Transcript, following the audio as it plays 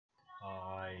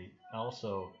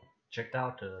also checked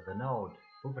out the node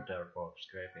puppeteer for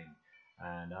scraping,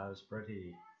 and I was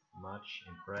pretty much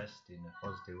impressed in a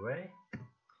positive way.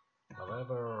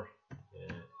 However,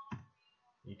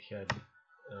 it had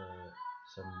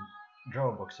some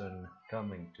drawbacks when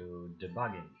coming to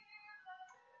debugging,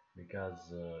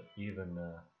 because even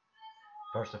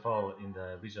first of all, in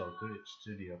the Visual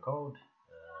Studio Code,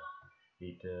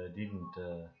 it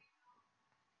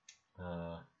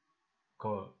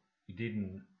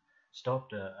didn't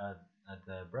stop at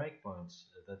the breakpoints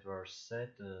that were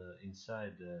set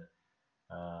inside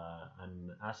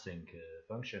an async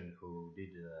function who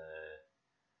did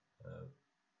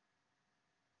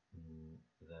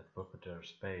that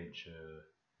puppeteer's page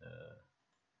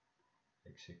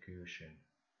execution,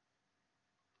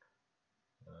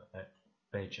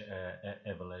 page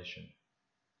evaluation.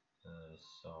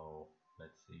 So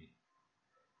let's see,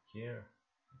 here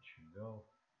it should go,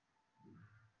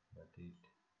 but it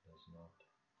does not.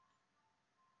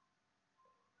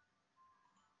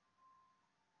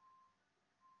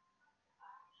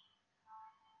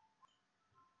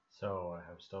 So I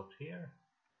have stopped here,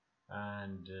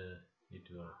 and it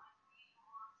will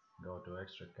go to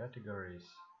extra categories,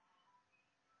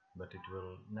 but it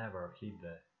will never hit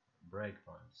the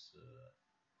breakpoints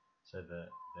set the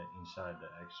inside the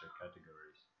extra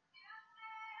categories.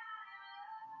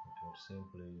 It will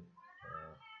simply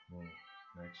move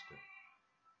next to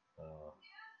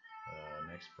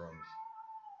next promise,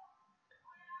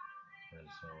 and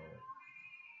so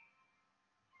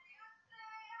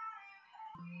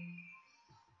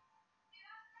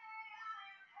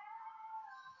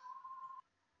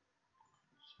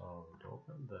it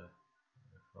opened the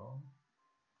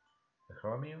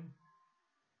Chromium.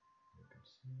 You can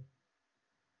see.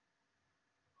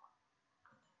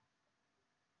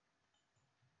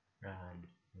 And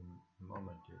in a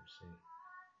moment you'll see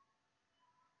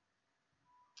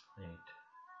it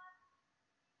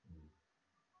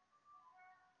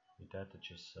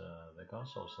attaches the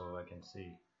console, so I can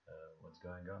see what's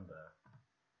going on there.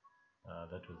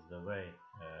 That was the way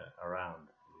around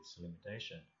this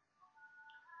limitation.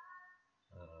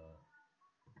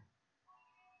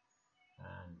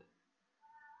 And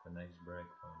the next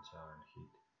breakpoints aren't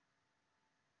hit.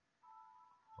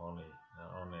 Only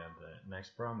at the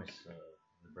next promise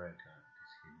the breakpoint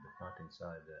is hit, but not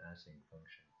inside the async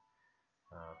function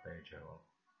page level.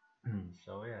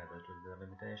 So yeah, that was the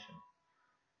limitation.